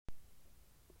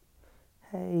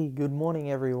Hey, good morning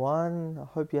everyone. I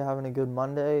hope you're having a good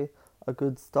Monday, a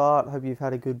good start. Hope you've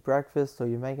had a good breakfast or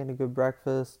you're making a good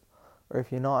breakfast. Or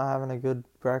if you're not having a good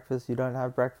breakfast, you don't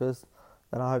have breakfast,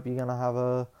 then I hope you're going to have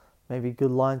a maybe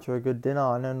good lunch or a good dinner.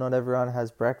 I know not everyone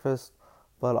has breakfast,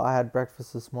 but I had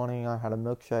breakfast this morning. I had a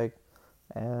milkshake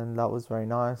and that was very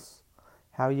nice.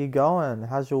 How are you going?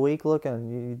 How's your week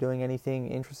looking? You doing anything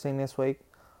interesting this week?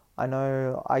 I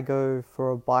know I go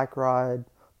for a bike ride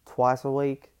twice a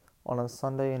week on a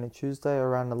Sunday and a Tuesday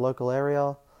around the local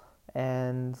area.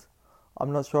 And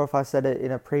I'm not sure if I said it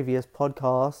in a previous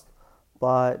podcast,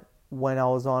 but when I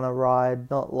was on a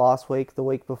ride, not last week, the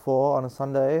week before on a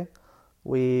Sunday,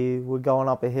 we were going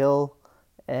up a hill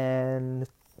and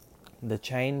the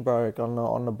chain broke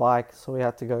on the bike, so we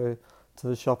had to go to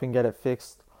the shop and get it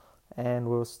fixed. And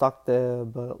we were stuck there,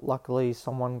 but luckily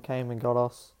someone came and got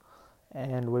us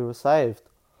and we were saved.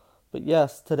 But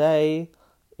yes, today,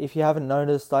 if you haven't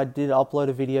noticed, I did upload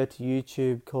a video to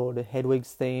YouTube called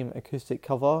Hedwig's Theme Acoustic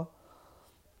Cover.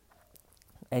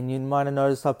 And you might have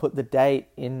noticed I put the date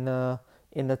in the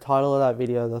title of that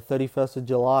video, the 31st of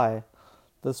July.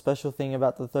 The special thing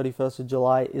about the 31st of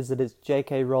July is that it's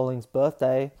J.K. Rowling's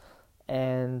birthday,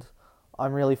 and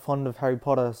I'm really fond of Harry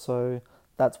Potter, so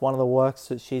that's one of the works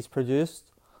that she's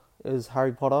produced, is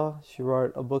Harry Potter. She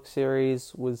wrote a book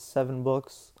series with 7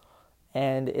 books,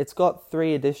 and it's got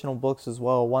 3 additional books as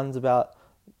well. One's about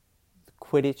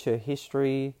Quidditch or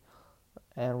history,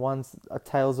 and one's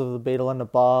Tales of the Beetle and the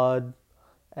Bard,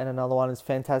 and another one is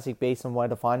Fantastic Beasts and Where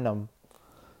to Find Them.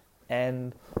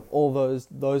 And all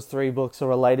those 3 books are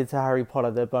related to Harry Potter.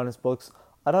 They're bonus books.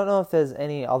 I don't know if there's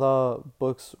any other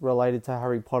books related to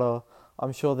Harry Potter.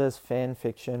 I'm sure there's fan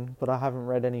fiction, but I haven't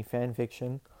read any fan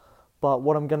fiction. But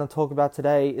what I'm going to talk about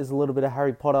today is a little bit of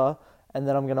Harry Potter, and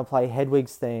then I'm going to play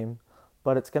Hedwig's theme.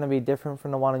 But it's going to be different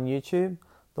from the one on YouTube.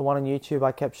 The one on YouTube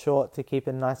I kept short to keep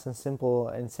it nice and simple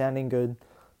and sounding good.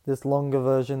 This longer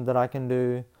version that I can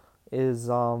do is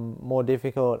more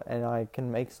difficult, and I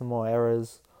can make some more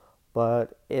errors.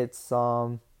 But it's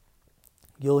you'll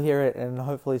hear it, and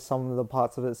hopefully some of the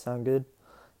parts of it sound good.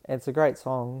 It's a great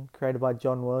song created by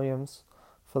John Williams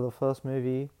for the first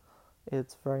movie.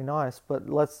 It's very nice. But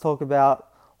let's talk about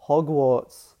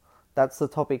Hogwarts. That's the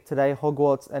topic today,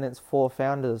 Hogwarts and its 4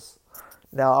 founders.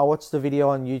 Now, I watched a video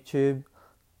on YouTube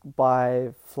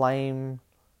by Flame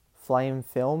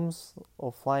Films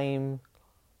or Flame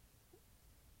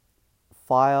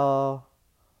Fire.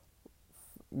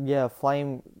 Yeah,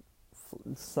 Flame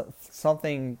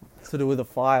something to do with a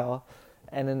fire,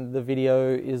 and then the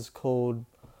video is called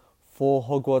 4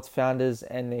 Hogwarts Founders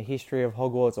and the History of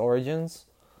Hogwarts Origins,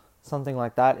 something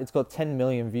like that. It's got 10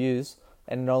 million views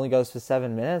and it only goes for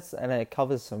 7 minutes, and it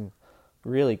covers some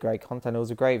really great content. It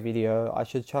was a great video. I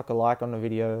should chuck a like on the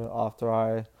video after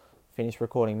I finish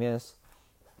recording this,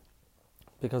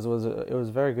 because it was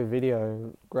a very good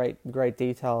video, great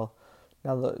detail.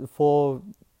 Now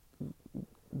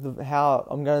how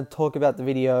I'm going to talk about the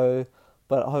video,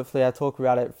 but hopefully I talk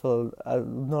about it for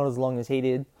not as long as he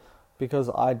did, because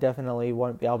I definitely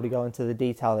won't be able to go into the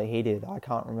detail that he did. I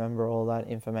can't remember all that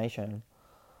information.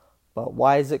 But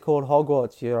why is it called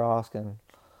Hogwarts, you're asking?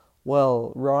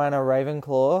 Well, Rowena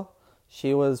Ravenclaw,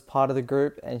 she was part of the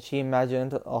group, and she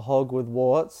imagined a hog with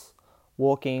warts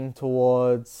walking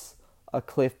towards a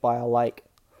cliff by a lake.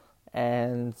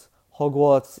 And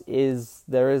Hogwarts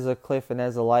there is a cliff and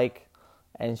there's a lake,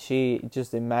 and she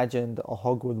just imagined a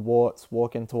hog with warts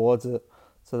walking towards it.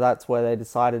 So that's where they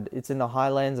decided. It's in the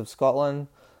Highlands of Scotland.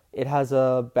 It has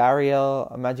a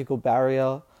magical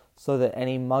barrier, so that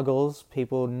any muggles,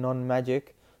 people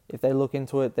non-magic, if they look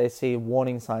into it, they see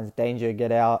warning signs, danger,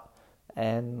 get out,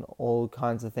 and all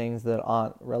kinds of things that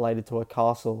aren't related to a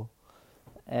castle.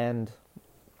 And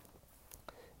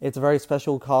it's a very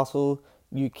special castle.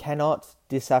 You cannot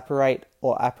disapparate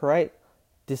or apparate.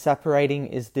 Disapparating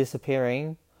is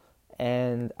disappearing,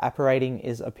 and apparating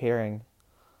is appearing.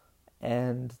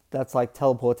 And that's like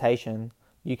teleportation.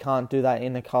 You can't do that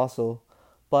in a castle.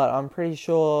 But I'm pretty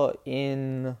sure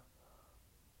it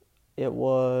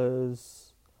was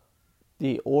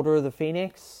the Order of the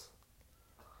Phoenix,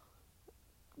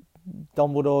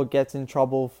 Dumbledore gets in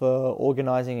trouble for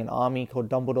organising an army called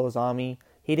Dumbledore's Army.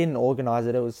 He didn't organise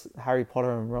it. It was Harry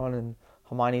Potter and Ron and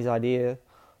Hermione's idea.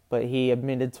 But he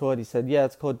admitted to it. He said, yeah,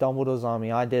 it's called Dumbledore's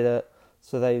Army. I did it.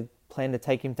 So they planned to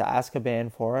take him to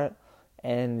Azkaban for it.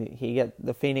 And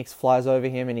the Phoenix flies over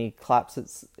him, and he claps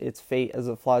its feet as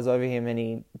it flies over him, and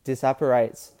he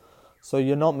disapparates. So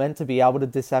you're not meant to be able to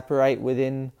disapparate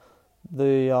within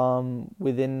the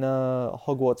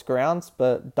Hogwarts grounds,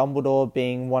 but Dumbledore,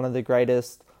 being one of the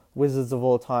greatest wizards of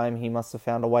all time, he must have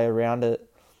found a way around it.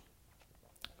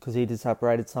 because he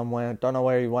separated somewhere. Don't know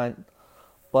where he went.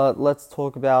 But let's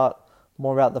talk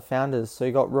more about the founders. So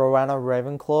you got Rowena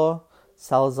Ravenclaw,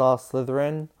 Salazar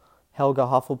Slytherin, Helga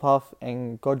Hufflepuff,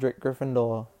 and Godric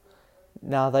Gryffindor.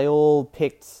 Now they all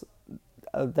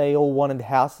wanted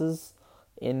houses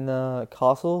in the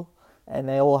castle, and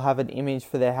they all have an image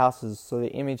for their houses. So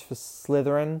the image for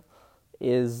Slytherin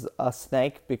is a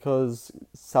snake, because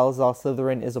Salazar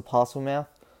Slytherin is a Parselmouth,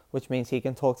 which means he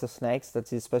can talk to snakes.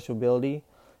 That's his special ability.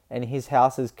 And his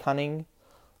house is cunning.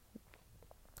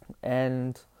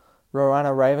 And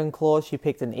Rowena Ravenclaw, she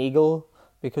picked an eagle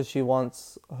because she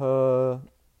wants her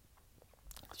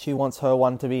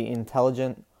one to be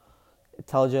intelligent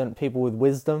people with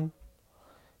wisdom.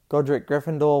 Godric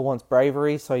Gryffindor wants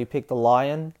bravery, so he picked a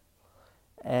lion.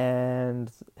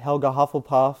 And Helga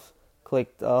Hufflepuff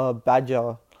clicked a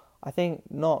badger. I think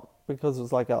not because it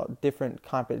was like a different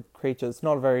kind of creature. It's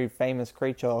not a very famous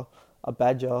creature, a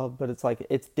badger, but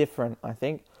it's different, I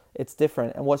think. It's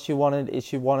different. And what she wanted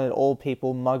all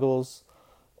people muggles,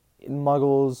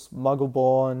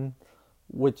 muggle-born,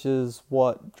 which is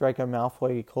what Draco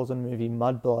Malfoy calls in the movie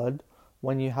mudblood,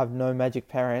 when you have no magic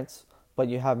parents, but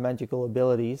you have magical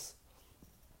abilities.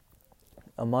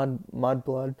 A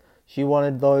mudblood. She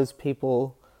wanted those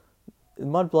people.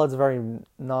 Mudblood's a very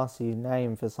nasty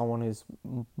name for someone who's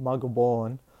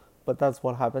muggle-born, but that's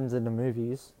what happens in the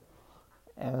movies.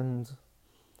 And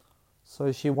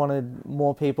so she wanted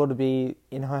more people to be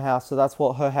in her house. So that's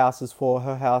what her house is for.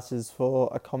 Her house is for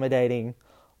accommodating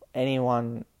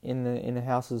anyone in the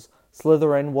houses.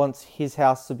 Slytherin wants his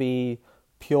house to be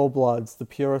purebloods, the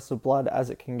purest of blood as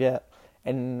it can get.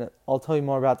 And I'll tell you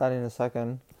more about that in a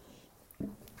second.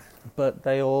 But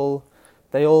they all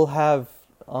have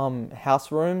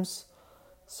house rooms.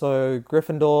 So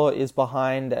Gryffindor is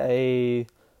behind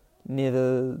near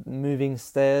the moving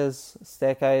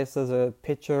staircase. There's a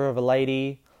picture of a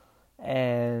lady,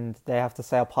 and they have to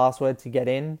say a password to get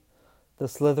in. The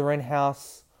Slytherin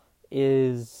house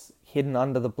is hidden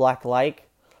under the Black Lake,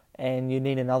 and you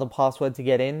need another password to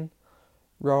get in.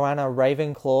 Rowena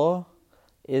Ravenclaw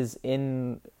is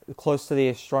close to the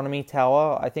astronomy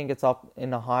tower. I think it's up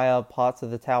in the higher parts of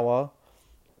the tower.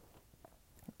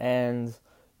 And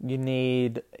you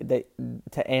need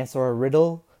to answer a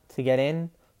riddle to get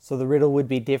in. So the riddle would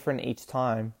be different each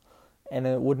time. And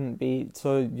it wouldn't be...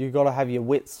 So you got to have your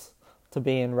wits to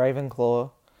be in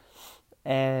Ravenclaw.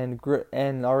 And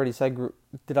I already said...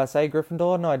 Did I say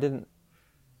Gryffindor? No, I didn't.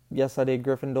 Yes, I did.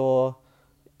 Gryffindor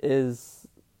is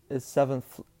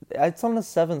seventh... It's on the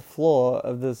 7th floor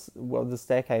of the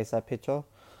staircase, that picture,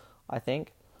 I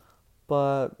think.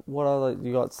 But what other...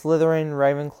 You got Slytherin,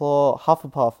 Ravenclaw,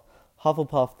 Hufflepuff.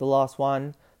 Hufflepuff, the last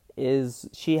one,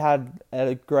 she had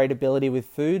a great ability with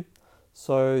food.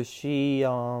 So she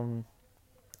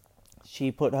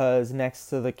put hers next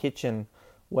to the kitchen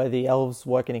where the elves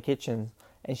work in a kitchen.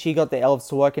 And she got the elves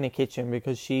to work in a kitchen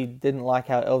because she didn't like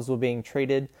how elves were being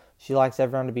treated. She likes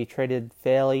everyone to be treated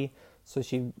fairly. So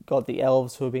she got the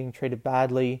elves who were being treated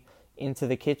badly into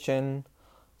the kitchen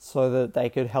so that they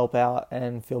could help out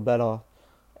and feel better.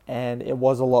 And it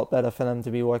was a lot better for them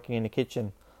to be working in the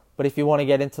kitchen. But if you want to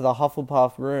get into the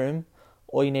Hufflepuff room,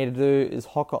 all you need to do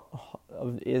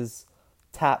is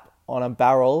tap on a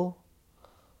barrel.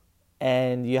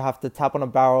 And you have to tap on a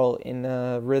barrel in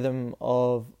the rhythm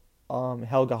of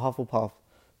Helga Hufflepuff.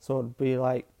 So it'd be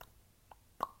like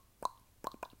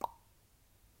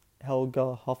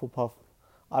Helga Hufflepuff.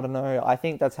 I don't know. I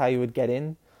think that's how you would get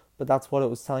in. But that's what it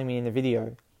was telling me in the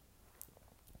video.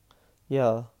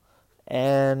 Yeah.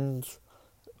 And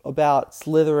about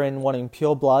Slytherin wanting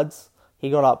purebloods,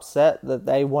 he got upset that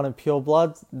they wanted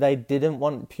purebloods. They didn't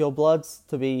want purebloods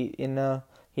to be in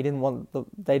they didn't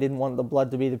want the blood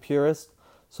to be the purest.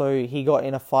 So he got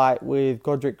in a fight with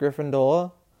Godric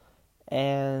Gryffindor,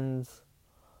 and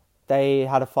they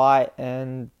had a fight,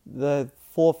 and the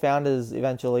 4 founders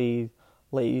eventually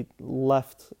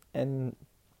left. And,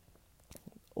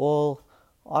 well,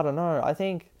 I don't know. I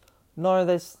think no,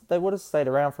 they would have stayed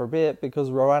around for a bit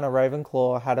because Rowena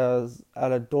Ravenclaw had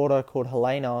a daughter called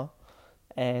Helena,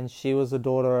 and she was a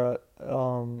daughter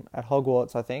at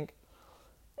Hogwarts, I think.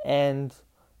 And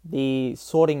the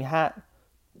sorting hat,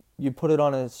 you put it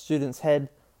on a student's head,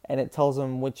 and it tells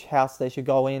them which house they should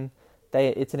go in.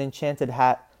 It's an enchanted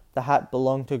hat. The hat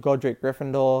belonged to Godric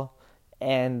Gryffindor,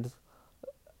 and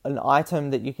an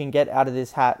item that you can get out of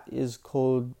this hat is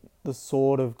called the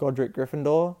Sword of Godric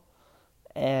Gryffindor.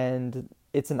 And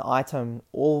it's an item.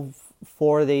 All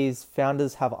 4 of these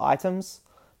founders have items.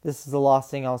 This is the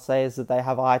last thing I'll say, is that they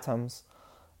have items.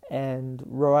 And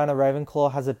Rowena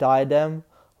Ravenclaw has a diadem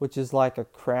which is like a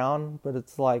crown, but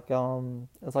it's like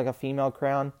a female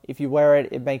crown. If you wear it,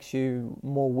 it makes you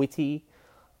more witty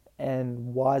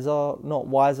and wiser, not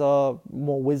wiser,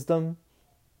 more wisdom.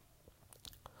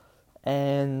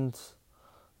 And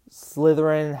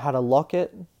Slytherin had a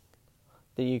locket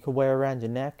that you could wear around your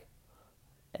neck.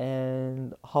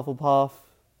 And Hufflepuff,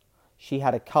 she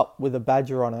had a cup with a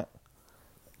badger on it.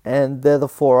 And they're the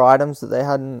 4 items that they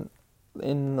had in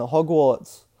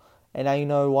Hogwarts. And now you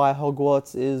know why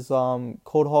Hogwarts is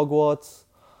called Hogwarts.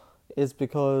 Is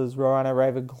because Rowana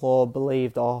Ravenclaw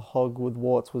believed a hog with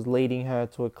warts was leading her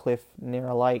to a cliff near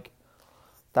a lake.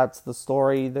 That's the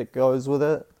story that goes with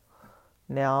it.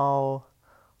 Now,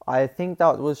 I think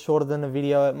that was shorter than the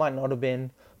video. It might not have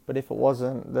been, but if it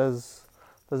wasn't, there's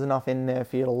enough in there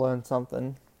for you to learn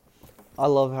something. I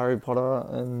love Harry Potter,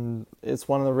 and it's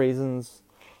one of the reasons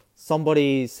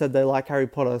somebody said they like Harry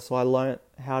Potter, so I learnt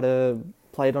how to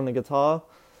play it on the guitar.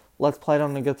 Let's play it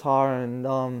on the guitar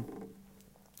and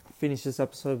finish this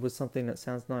episode with something that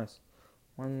sounds nice.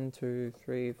 1, 2,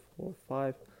 3, 4,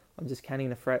 5. I'm just counting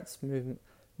the frets.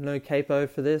 No capo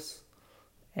for this.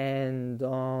 And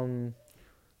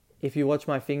if you watch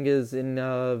my fingers in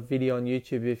a video on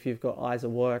YouTube, if you've got eyes at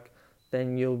work,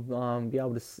 then you'll be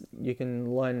able to. You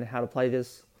can learn how to play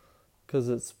this because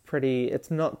it's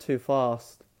not too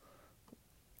fast.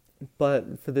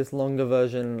 But for this longer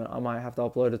version, I might have to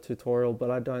upload a tutorial, but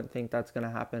I don't think that's going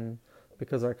to happen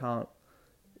because I can't.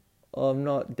 I'm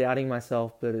not doubting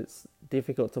myself, but it's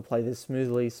difficult to play this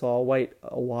smoothly, so I'll wait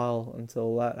a while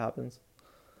until that happens.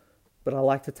 But I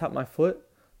like to tap my foot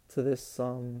to this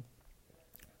song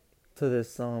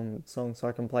so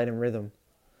I can play it in rhythm.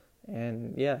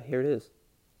 And yeah, here it is.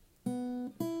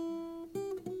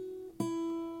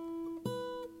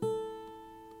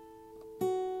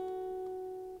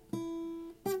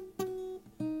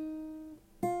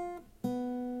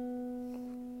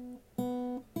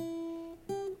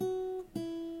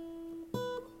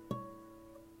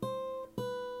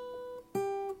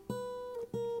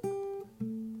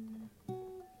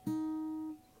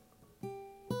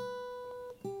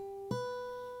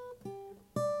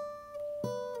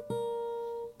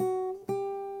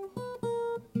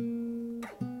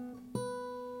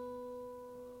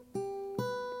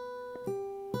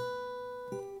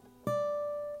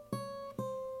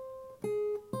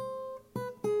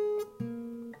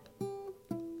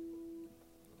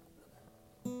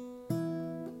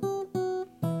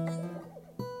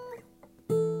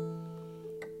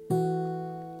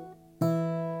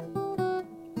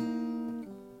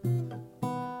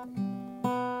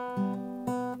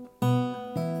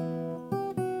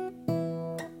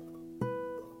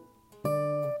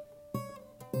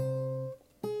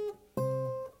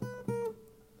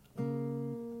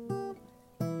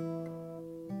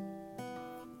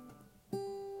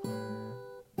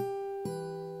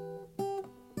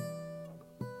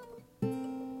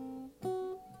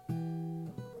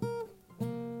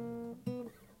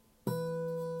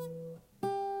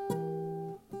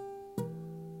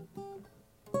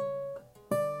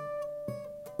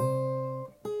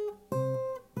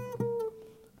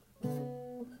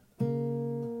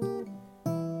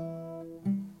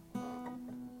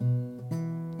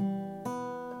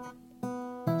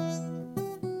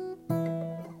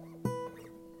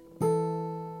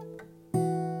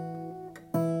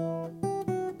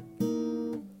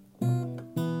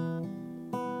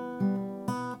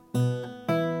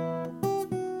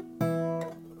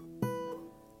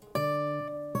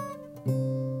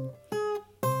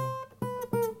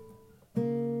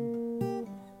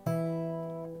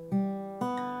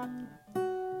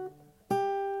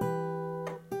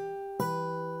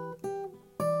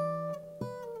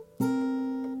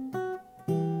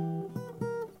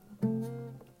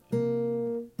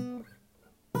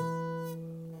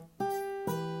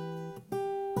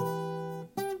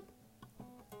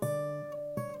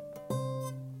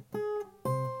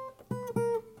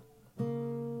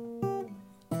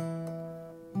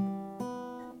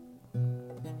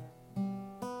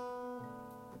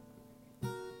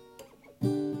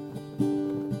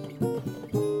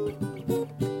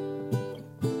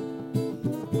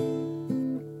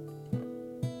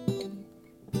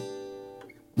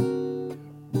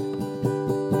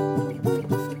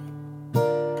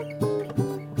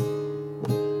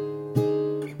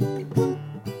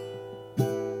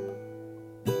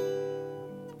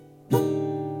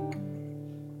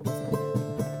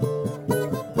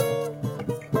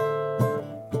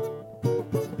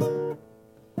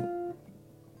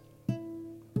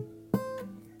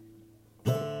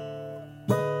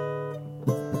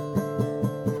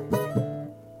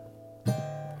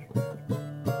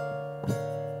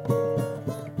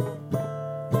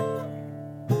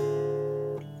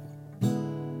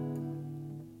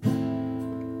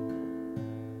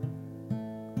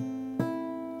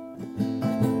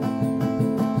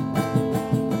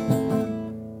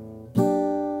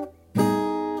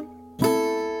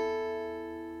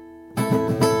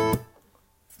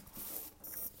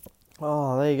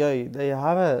 Oh, there you go. There you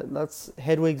have it. That's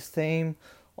Hedwig's theme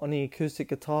on the acoustic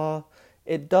guitar.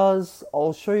 It does.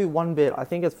 I'll show you one bit. I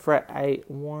think it's fret 8.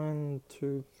 1,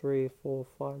 2, 3, 4,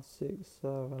 5, 6,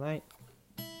 7, 8.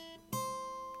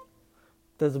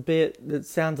 There's a bit that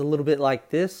sounds a little bit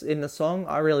like this in the song.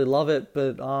 I really love it,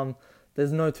 but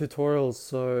there's no tutorials.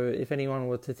 So if anyone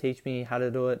were to teach me how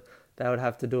to do it, they would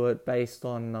have to do it based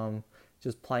on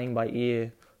just playing by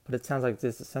ear. But it sounds like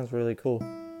this. It sounds really cool.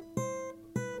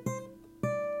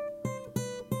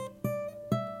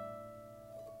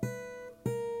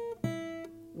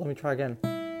 Let me try again.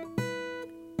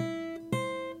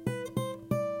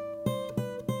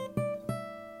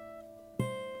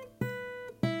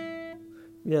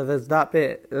 Yeah, there's that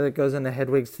bit that goes into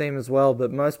Hedwig's theme as well.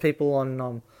 But most people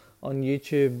on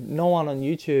YouTube, no one on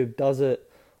YouTube does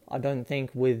it. I don't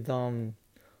think with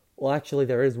well, actually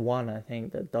there is one I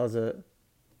think that does it,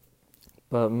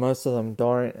 but most of them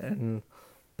don't.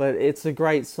 But it's a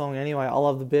great song anyway. I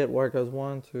love the bit where it goes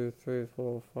 1, 2, 3,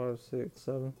 4, 5, 6,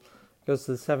 7. It goes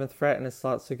to the 7th fret and it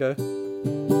starts to go.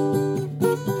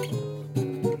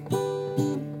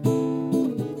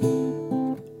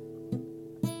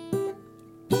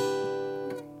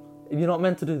 You're not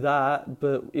meant to do that,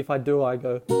 but if I do, I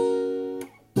go.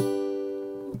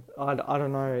 I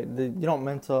don't know. You're not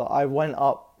meant to. I went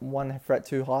up 1 fret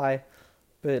too high,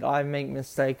 but I make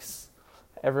mistakes.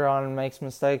 Everyone makes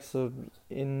mistakes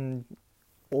in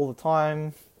all the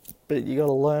time, but you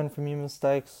gotta learn from your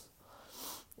mistakes.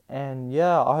 And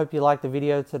yeah, I hope you liked the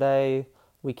video today.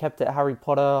 We kept it Harry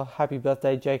Potter. Happy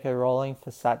birthday, J.K. Rowling,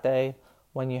 for Saturday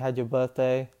when you had your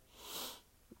birthday.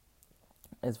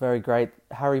 It's very great.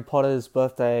 Harry Potter's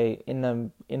birthday in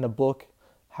the book,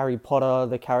 Harry Potter,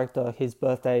 the character, his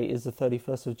birthday is the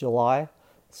 31st of July.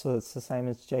 So it's the same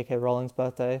as J.K. Rowling's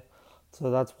birthday. So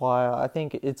that's why I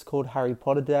think it's called Harry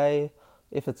Potter Day.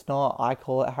 If it's not, I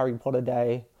call it Harry Potter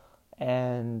Day.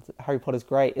 And Harry Potter's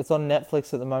great. It's on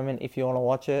Netflix at the moment if you want to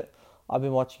watch it. I've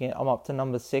been watching it. I'm up to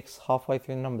number 6, halfway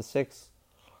through number 6.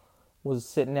 Was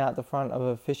sitting out the front of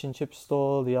a fish and chip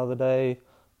store the other day,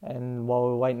 and while we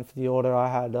were waiting for the order, I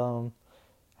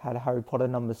had Harry Potter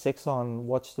number 6 on.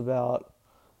 Watched about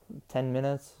 10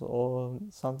 minutes or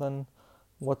something.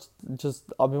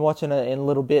 I've been watching it in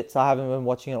little bits. I haven't been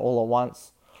watching it all at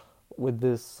once with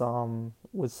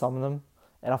with some of them,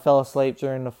 and I fell asleep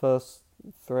during the first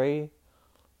 3,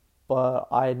 but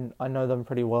I know them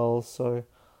pretty well. So,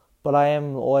 but I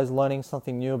am always learning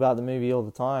something new about the movie all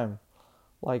the time.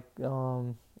 Like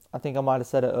I think I might have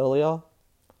said it earlier.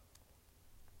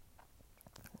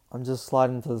 I'm just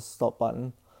sliding to the stop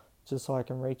button just so I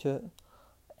can reach it.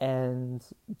 And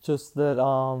just that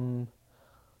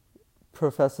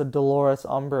Professor Dolores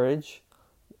Umbridge,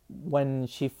 when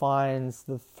she finds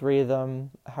the 3 of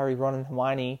them, Harry, Ron and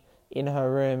Hermione, in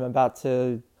her room they're about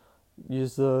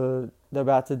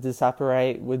to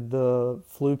disapparate with the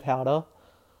flu powder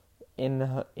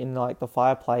in like the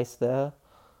fireplace there,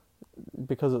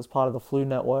 because it's part of the flu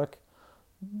network.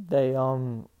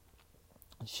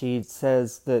 She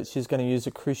says that she's going to use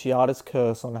a Cruciatus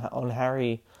Curse on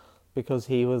Harry because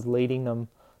he was leading them.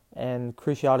 And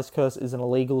Cruciatus Curse is an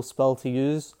illegal spell to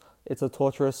use. It's a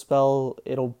torturous spell.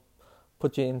 It'll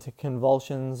put you into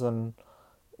convulsions. And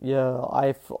yeah,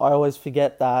 I always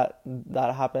forget that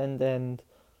happened. And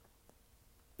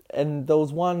there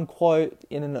was one quote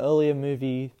in an earlier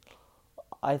movie.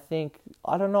 I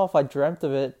don't know if I dreamt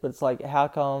of it, but it's like, how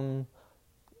come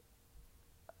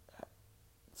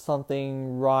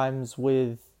something rhymes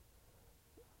with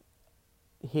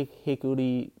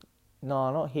hickory,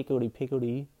 no, not hickory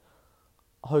pickory,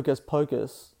 hocus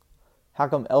pocus. How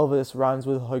come Elvis rhymes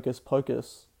with hocus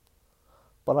pocus?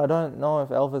 But I don't know if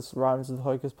Elvis rhymes with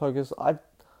hocus pocus. I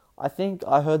think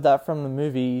I heard that from the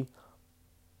movie,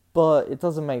 but it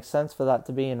doesn't make sense for that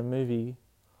to be in a movie.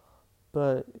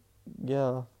 But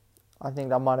yeah, I think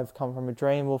that might have come from a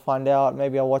dream. We'll find out.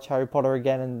 Maybe I'll watch Harry Potter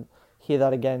again and hear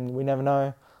that again. We never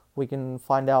know. We can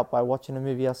find out by watching a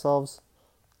movie ourselves.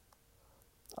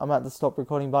 I'm at the stop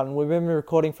recording button. We've been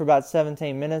recording for about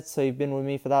 17 minutes, so you've been with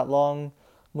me for that long.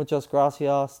 Muchas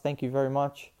gracias. Thank you very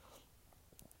much.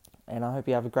 And I hope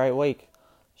you have a great week.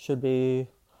 Should be,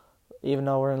 even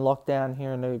though we're in lockdown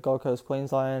here in the Gold Coast,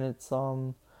 Queensland, it's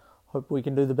hope we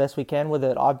can do the best we can with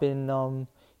it. I've been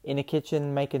in the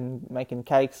kitchen making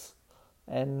cakes,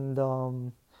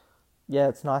 and yeah,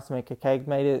 it's nice to make a cake.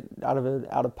 Made it out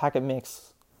of packet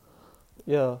mix.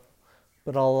 Yeah,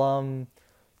 but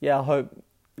I hope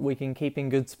we can keep in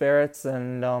good spirits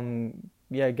and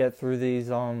get through these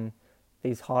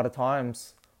harder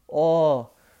times.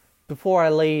 Before I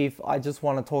leave, I just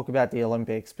want to talk about the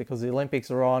Olympics, because the Olympics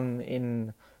are on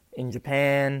in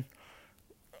Japan.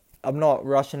 I'm not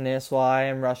Russian this, well, I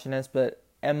am Russian this, but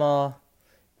Emma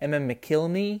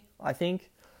McIlney, I think.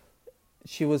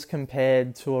 She was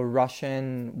compared to a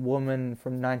Russian woman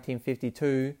from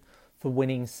 1952 for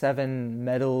winning 7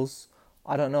 medals.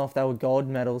 I don't know if they were gold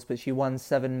medals, but she won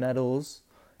 7 medals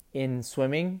in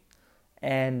swimming,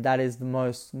 and that is the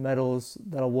most medals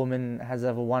that a woman has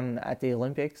ever won at the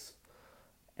Olympics.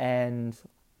 And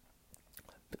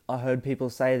I heard people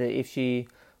say that if she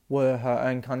were her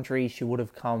own country, she would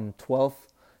have come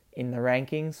 12th in the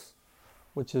rankings,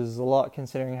 which is a lot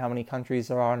considering how many countries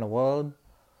there are in the world.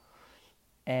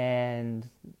 And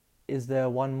is there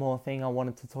one more thing I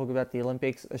wanted to talk about the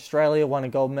Olympics? Australia won a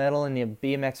gold medal in the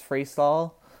BMX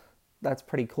freestyle. That's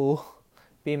pretty cool.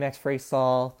 BMX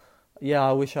freestyle. Yeah,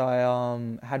 I wish I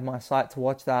had my sight to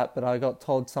watch that, but I got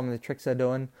told some of the tricks they're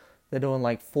doing. They're doing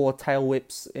like 4 tail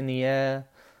whips in the air,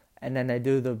 and then they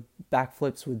do the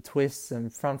backflips with twists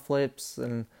and front flips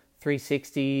and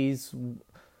 360s.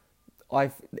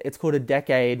 It's called a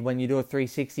decade when you do a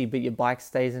 360, but your bike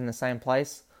stays in the same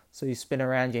place. So you spin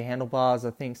around your handlebars.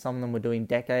 I think some of them were doing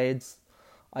decades.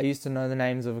 I used to know the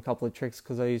names of a couple of tricks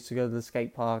because I used to go to the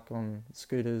skate park on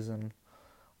scooters, and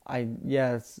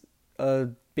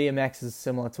BMX is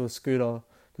similar to a scooter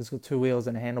because it's got 2 wheels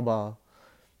and a handlebar.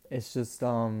 It's just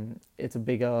it's a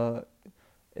bigger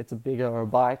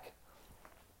bike,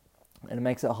 and it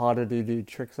makes it harder to do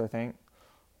tricks, I think.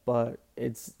 But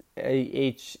it's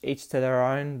each to their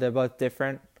own. They're both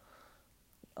different.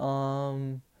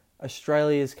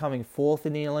 Australia is coming 4th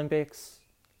in the Olympics.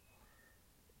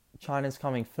 China's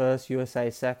coming 1st, USA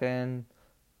 2nd,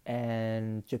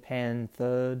 and Japan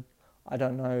 3rd. I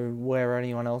don't know where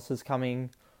anyone else is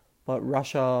coming, but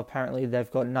Russia, apparently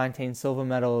they've got 19 silver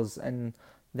medals and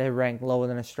they're ranked lower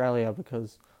than Australia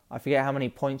because I forget how many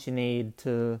points you need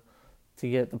to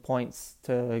get the points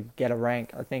to get a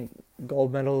rank. I think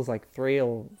gold medal is like 3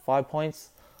 or 5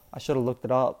 points. I should have looked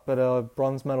it up, but a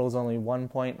bronze medal is only 1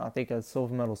 point. I think a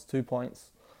silver medal is 2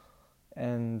 points.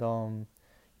 And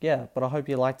but I hope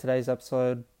you liked today's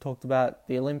episode. Talked about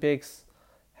the Olympics,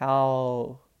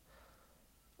 how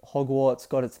Hogwarts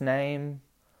got its name,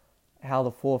 how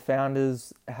the 4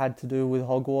 founders had to do with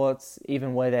Hogwarts,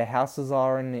 even where their houses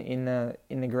are in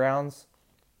the grounds.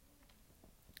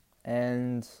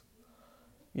 And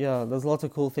yeah, there's lots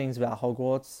of cool things about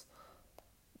Hogwarts.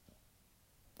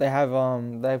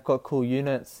 They've got cool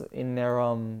units in their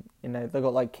they've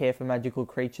got like care for magical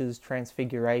creatures,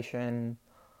 transfiguration,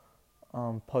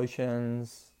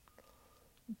 potions,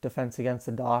 defense against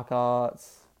the dark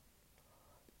arts,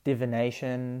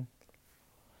 divination,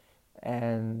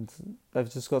 and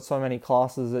they've just got so many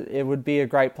classes. It would be a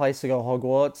great place to go,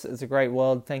 Hogwarts. It's a great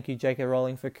world. Thank you, J.K.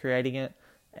 Rowling, for creating it,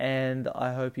 and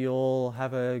I hope you all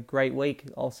have a great week.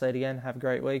 I'll say it again, have a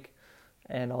great week.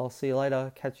 And I'll see you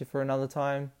later. Catch you for another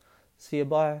time. See you,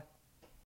 bye.